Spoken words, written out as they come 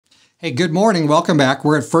Hey, good morning. Welcome back.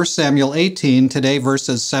 We're at 1 Samuel 18, today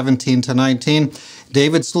verses 17 to 19.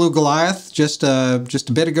 David slew Goliath just a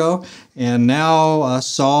bit ago, and now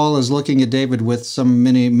Saul is looking at David with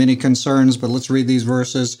many concerns, but let's read these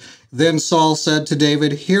verses. Then Saul said to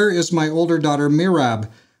David, "Here is my older daughter Merab.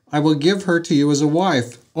 I will give her to you as a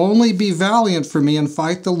wife. Only be valiant for me and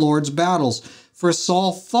fight the Lord's battles." For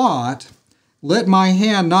Saul thought, "Let my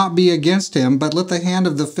hand not be against him, but let the hand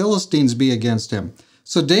of the Philistines be against him."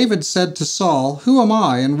 So David said to Saul, "Who am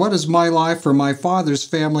I, and what is my life or my father's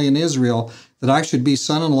family in Israel, that I should be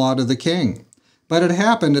son-in-law to the king?" But it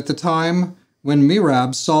happened at the time when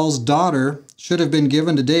Merab, Saul's daughter, should have been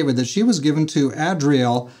given to David, that she was given to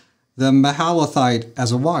Adriel, the Mahalathite,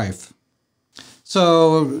 as a wife.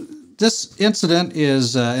 So this incident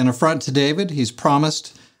is an affront to David. He's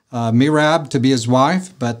promised Merab to be his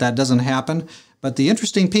wife, but that doesn't happen. But the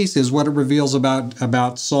interesting piece is what it reveals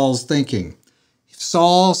about Saul's thinking.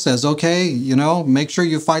 Saul says, okay, make sure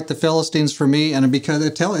you fight the Philistines for me. And because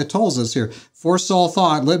it tells us here, for Saul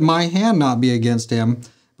thought, let my hand not be against him,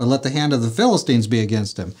 but let the hand of the Philistines be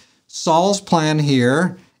against him. Saul's plan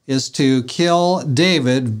here is to kill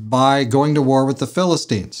David by going to war with the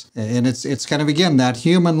Philistines. And it's kind of, again, that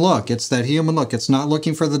human look. It's that human look. It's not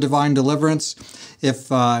looking for the divine deliverance.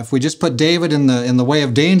 If we just put David in the way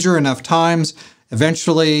of danger enough times,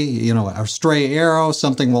 eventually, a stray arrow,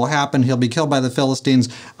 something will happen. He'll be killed by the Philistines.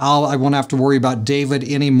 I won't have to worry about David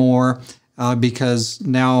anymore because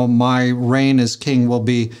now my reign as king will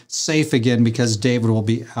be safe again because David will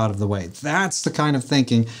be out of the way. That's the kind of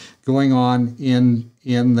thinking going on in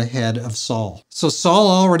the head of Saul. So Saul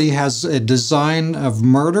already has a design of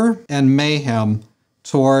murder and mayhem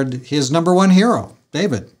toward his number one hero,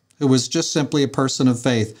 David, who was just simply a person of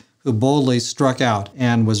faith, who boldly struck out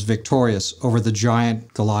and was victorious over the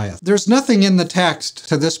giant Goliath. There's nothing in the text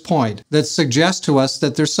to this point that suggests to us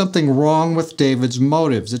that there's something wrong with David's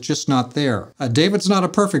motives. It's just not there. David's not a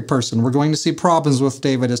perfect person. We're going to see problems with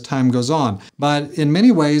David as time goes on. But in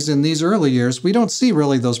many ways, in these early years, we don't see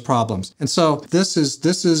really those problems. And so this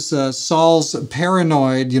is Saul's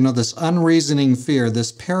paranoid, this unreasoning fear,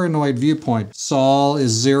 this paranoid viewpoint. Saul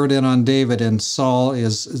is zeroed in on David, and Saul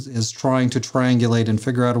is trying to triangulate and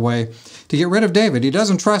figure out a way to get rid of David. He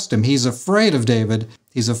doesn't trust him. He's afraid of David.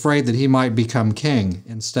 He's afraid that he might become king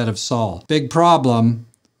instead of Saul. Big problem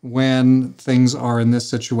when things are in this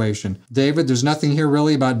situation. David, there's nothing here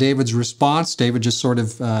really about David's response. David just sort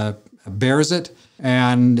of bears it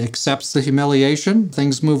and accepts the humiliation.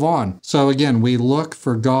 Things move on. So again, we look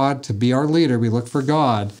for God to be our leader. We look for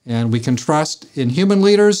God, and we can trust in human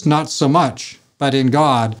leaders, not so much, but in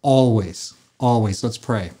God, always. Always. Let's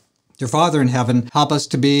pray. Dear Father in heaven, help us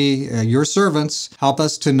to be your servants. Help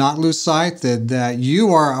us to not lose sight that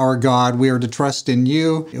you are our God. We are to trust in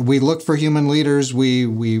you. We look for human leaders.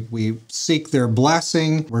 We seek their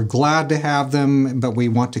blessing. We're glad to have them, but we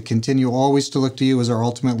want to continue always to look to you as our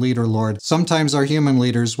ultimate leader, Lord. Sometimes our human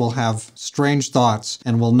leaders will have strange thoughts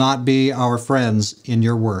and will not be our friends in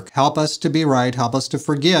your work. Help us to be right. Help us to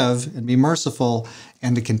forgive and be merciful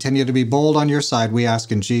and to continue to be bold on your side. We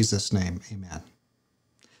ask in Jesus' name. Amen.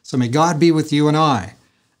 So may God be with you and I,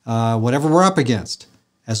 whatever we're up against,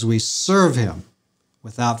 as we serve him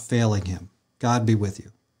without failing him. God be with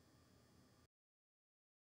you.